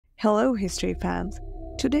Hello, history fans.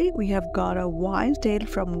 Today we have got a wild tale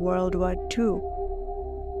from World War II.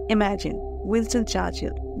 Imagine Winston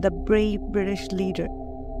Churchill, the brave British leader,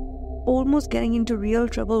 almost getting into real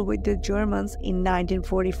trouble with the Germans in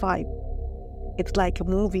 1945. It's like a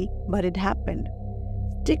movie, but it happened.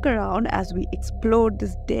 Stick around as we explore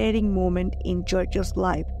this daring moment in Churchill's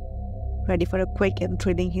life. Ready for a quick and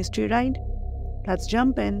thrilling history ride? Let's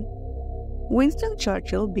jump in. Winston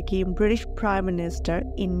Churchill became British Prime Minister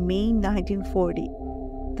in May 1940,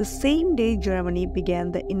 the same day Germany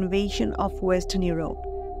began the invasion of Western Europe.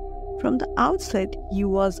 From the outset, he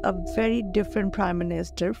was a very different Prime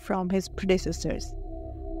Minister from his predecessors,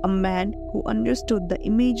 a man who understood the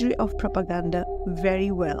imagery of propaganda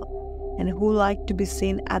very well and who liked to be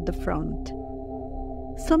seen at the front,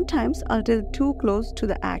 sometimes a little too close to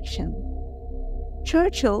the action.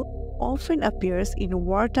 Churchill often appears in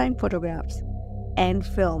wartime photographs and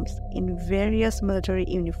films in various military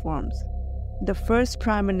uniforms. The first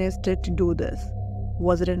Prime Minister to do this.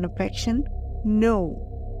 Was it an affection?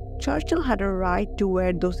 No. Churchill had a right to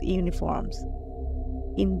wear those uniforms.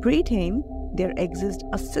 In Britain, there exists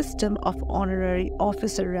a system of honorary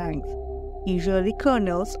officer ranks, usually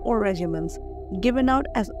colonels or regiments, given out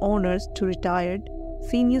as honors to retired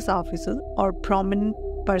senior officers or prominent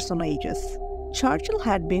personages. Churchill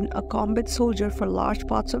had been a combat soldier for large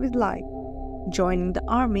parts of his life, joining the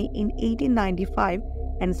army in 1895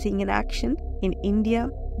 and seeing in action in India,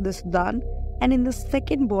 the Sudan, and in the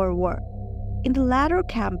Second Boer War. In the latter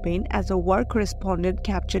campaign as a war correspondent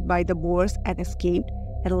captured by the Boers and escaped,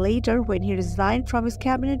 and later when he resigned from his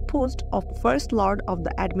cabinet post of First Lord of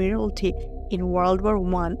the Admiralty in World War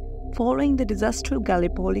I following the disastrous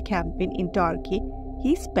Gallipoli campaign in Turkey,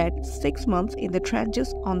 he spent 6 months in the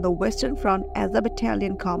trenches on the Western Front as a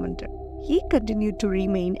battalion commander. He continued to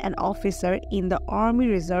remain an officer in the Army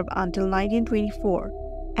Reserve until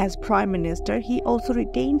 1924. As Prime Minister, he also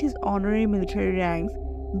retained his honorary military ranks,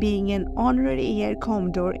 being an honorary Air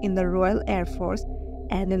Commodore in the Royal Air Force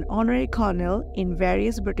and an honorary colonel in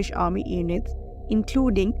various British Army units,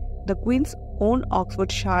 including the Queen's Own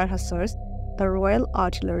Oxfordshire Hussars, the Royal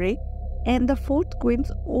Artillery, and the 4th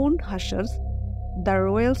Queen's Own Hussars, the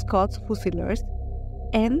Royal Scots Fusiliers,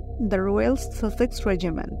 and the Royal Sussex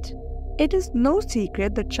Regiment. It is no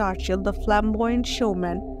secret that Churchill, the flamboyant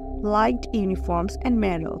showman, liked uniforms and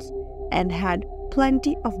medals, and had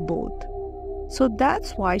plenty of both. So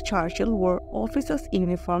that's why Churchill wore officers'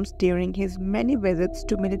 uniforms during his many visits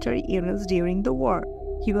to military units during the war.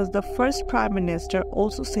 He was the first Prime Minister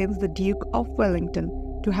also since the Duke of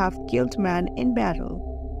Wellington to have killed man in battle.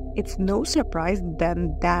 It's no surprise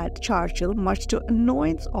then that Churchill, much to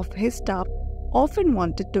annoyance of his staff, often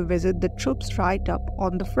wanted to visit the troops right up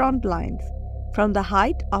on the front lines. From the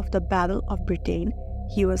height of the Battle of Britain,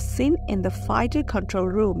 he was seen in the fighter control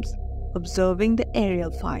rooms, observing the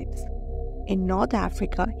aerial fights. In North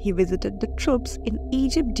Africa, he visited the troops in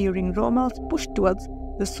Egypt during Rommel's push towards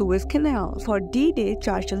the Suez Canal. For D-Day,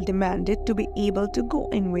 Churchill demanded to be able to go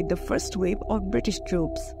in with the first wave of British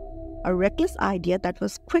troops, a reckless idea that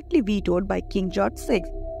was quickly vetoed by King George VI,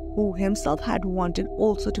 who himself had wanted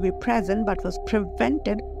also to be present but was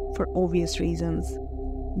prevented for obvious reasons.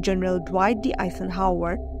 General Dwight D.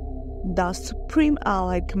 Eisenhower, the supreme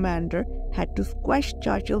Allied commander, had to squash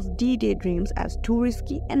Churchill's D-Day dreams as too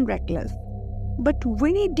risky and reckless. But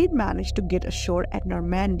when he did manage to get ashore at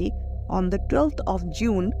Normandy on the 12th of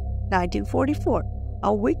June 1944,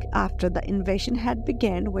 a week after the invasion had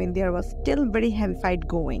begun when there was still very heavy fight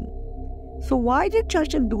going. So why did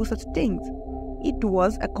Churchill do such things? It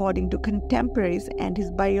was, according to contemporaries and his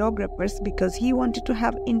biographers, because he wanted to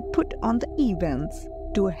have input on the events,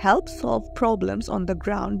 to help solve problems on the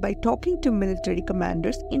ground by talking to military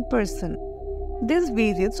commanders in person. These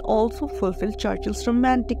visits also fulfilled Churchill's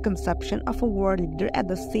romantic conception of a war leader at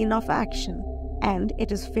the scene of action, and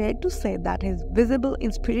it is fair to say that his visible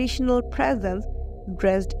inspirational presence,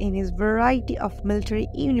 dressed in his variety of military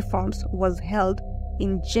uniforms, was held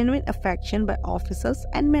in genuine affection by officers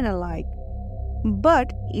and men alike.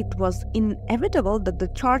 But it was inevitable that the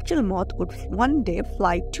Churchill moth would one day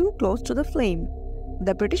fly too close to the flame.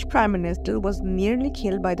 The British Prime Minister was nearly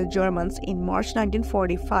killed by the Germans in March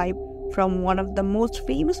 1945 from one of the most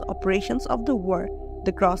famous operations of the war,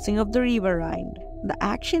 the crossing of the River Rhine. The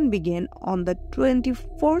action began on the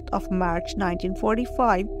 24th of March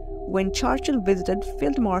 1945 when Churchill visited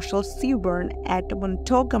Field Marshal Seybourne at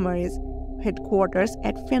Montgomery's headquarters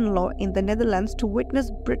at Venlo in the Netherlands to witness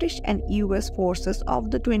British and US forces of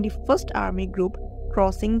the 21st Army Group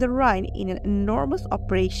crossing the Rhine in an enormous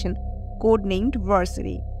operation codenamed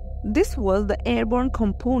Varsity. This was the airborne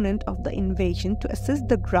component of the invasion to assist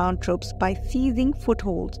the ground troops by seizing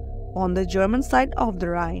footholds on the German side of the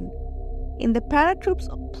Rhine. In the paratroops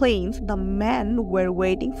planes, the men were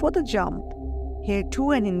waiting for the jump. Here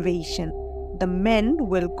too an invasion. The men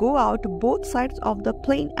will go out both sides of the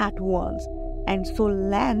plane at once and so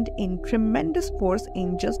land in tremendous force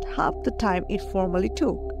in just half the time it formally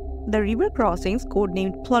took. The river crossings,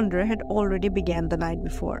 codenamed Plunder, had already begun the night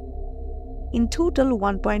before. In total,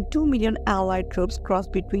 1.2 million Allied troops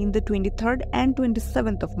crossed between the 23rd and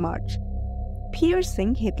 27th of March.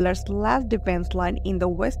 Piercing Hitler's last defense line in the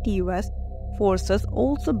West US, forces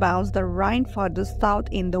also bounced the Rhine further south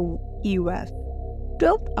in the US.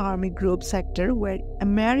 12th Army Group sector, where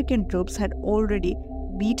American troops had already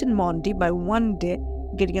beaten Monty by one day,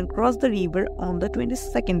 getting across the river on the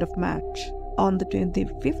 22nd of March. On the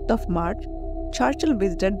 25th of March, Churchill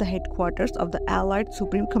visited the headquarters of the Allied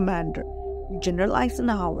Supreme Commander, General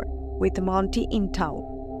Eisenhower, with Monty in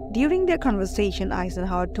tow. During their conversation,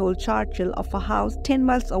 Eisenhower told Churchill of a house 10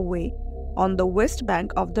 miles away on the west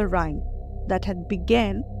bank of the Rhine that had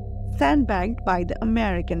begun sandbagged by the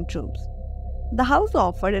American troops. The house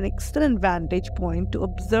offered an excellent vantage point to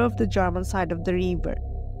observe the German side of the river,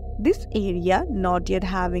 this area not yet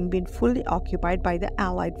having been fully occupied by the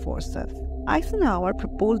Allied forces. Eisenhower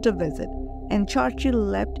proposed a visit, and Churchill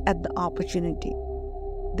leapt at the opportunity.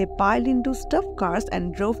 They piled into stuffed cars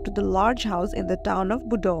and drove to the large house in the town of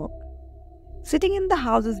Budok. Sitting in the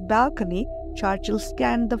house's balcony, Churchill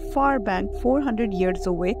scanned the far bank 400 yards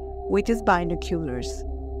away with his binoculars.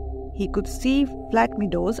 He could see flat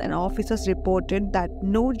meadows, and officers reported that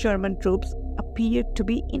no German troops appeared to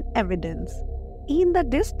be in evidence. In the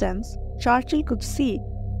distance, Churchill could see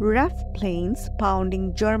RAF planes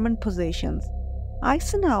pounding German positions.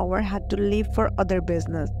 Eisenhower had to leave for other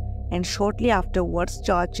business, and shortly afterwards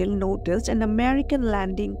Churchill noticed an American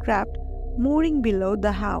landing craft mooring below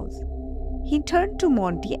the house. He turned to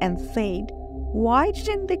Monty and said, "Why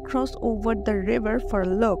didn't they cross over the river for a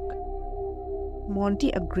look?" Monty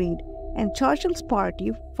agreed, and Churchill's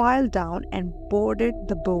party filed down and boarded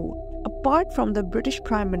the boat. Apart from the British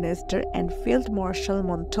Prime Minister and Field Marshal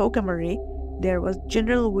Montgomery, there was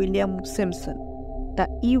General William Simpson, the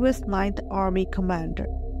U.S. 9th Army commander,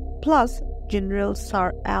 plus General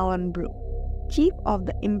Sir Alan Brooke, chief of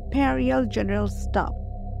the Imperial General Staff.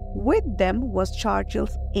 With them was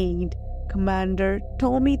Churchill's aide, Commander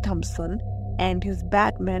Tommy Thompson, and his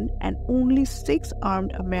batman, and only 6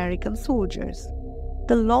 armed American soldiers.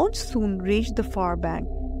 The launch soon reached the far bank,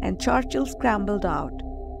 and Churchill scrambled out,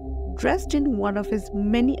 dressed in one of his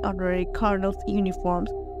many honorary colonel's uniforms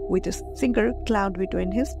with a cigar cloud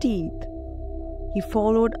between his teeth. He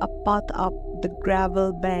followed a path up the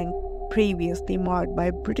gravel bank previously marked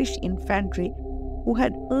by British infantry who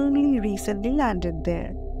had only recently landed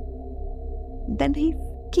there. Then he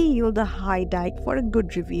scaled the high dike for a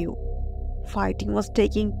good review. Fighting was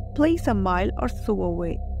taking place a mile or so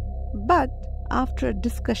away, but after a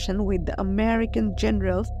discussion with the American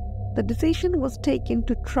generals, the decision was taken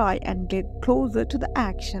to try and get closer to the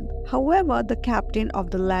action. However, the captain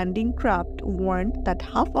of the landing craft warned that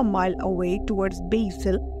half a mile away towards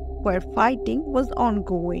Basel, where fighting was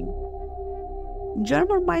ongoing,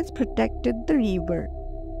 German mines protected the river.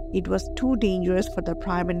 It was too dangerous for the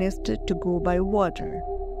Prime Minister to go by water.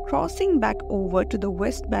 Crossing back over to the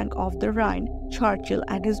west bank of the Rhine, Churchill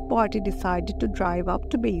and his party decided to drive up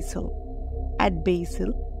to Basel. At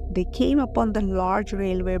Basel, they came upon the large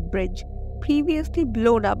railway bridge previously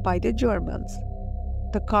blown up by the Germans.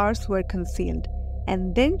 The cars were concealed,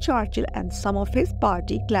 and then Churchill and some of his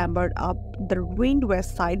party clambered up the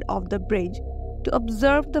west side of the bridge to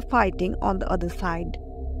observe the fighting on the other side.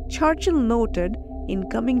 Churchill noted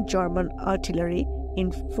incoming German artillery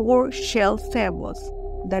in 4 shell salvos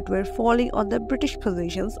that were falling on the British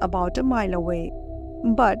positions about a mile away.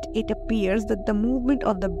 But it appears that the movement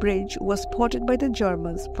on the bridge was spotted by the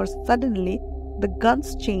Germans, for suddenly the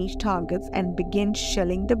guns changed targets and began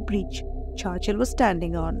shelling the breach Churchill was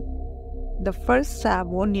standing on. The first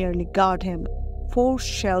salvo nearly got him. 4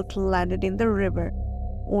 shells landed in the river,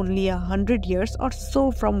 only 100 yards or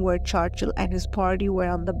so from where Churchill and his party were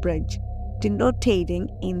on the bridge, denotating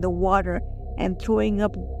in the water and throwing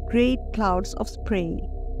up great clouds of spray.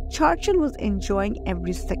 Churchill was enjoying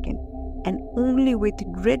every second, and only with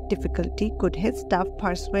great difficulty could his staff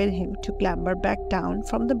persuade him to clamber back down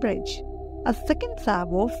from the bridge. A second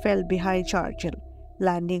salvo fell behind Churchill,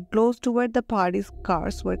 landing close to where the party's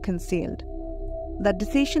cars were concealed. The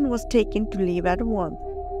decision was taken to leave at once,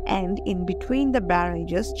 and in between the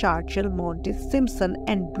barrages, Churchill, Monty, Simpson,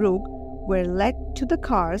 and Brooke were led to the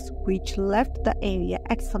cars, which left the area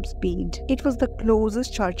at some speed. It was the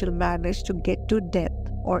closest Churchill managed to get to death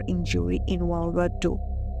or injury in World War II.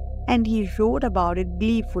 and he wrote about it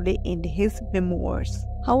gleefully in his memoirs.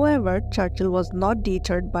 However, Churchill was not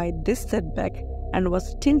deterred by this setback and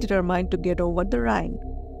was still determined to get over the Rhine.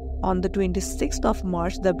 On the 26th of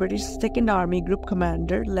March, the British Second Army Group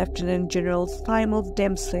Commander, Lieutenant General Symons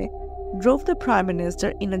Dempsey, drove the Prime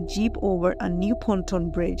Minister in a jeep over a new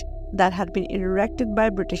pontoon bridge that had been erected by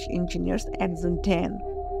British engineers at Zutphen.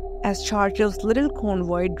 As Churchill's little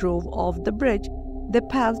convoy drove off the bridge, they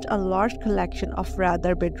passed a large collection of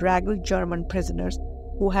rather bedraggled German prisoners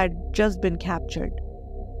who had just been captured.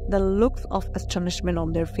 The looks of astonishment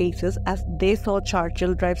on their faces as they saw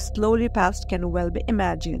Churchill drive slowly past can well be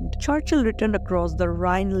imagined. Churchill returned across the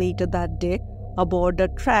Rhine later that day aboard a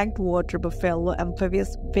tracked water buffalo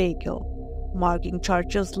amphibious vehicle, marking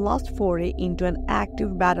Churchill's last foray into an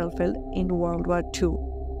active battlefield in World War II.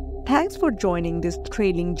 Thanks for joining this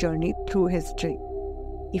thrilling journey through history.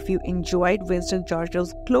 If you enjoyed Winston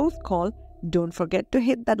Churchill's close call, don't forget to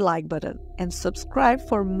hit that like button and subscribe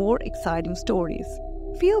for more exciting stories.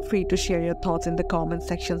 Feel free to share your thoughts in the comment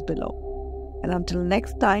sections below. And until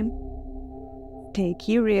next time, stay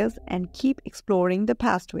curious and keep exploring the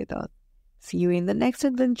past with us. See you in the next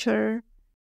adventure.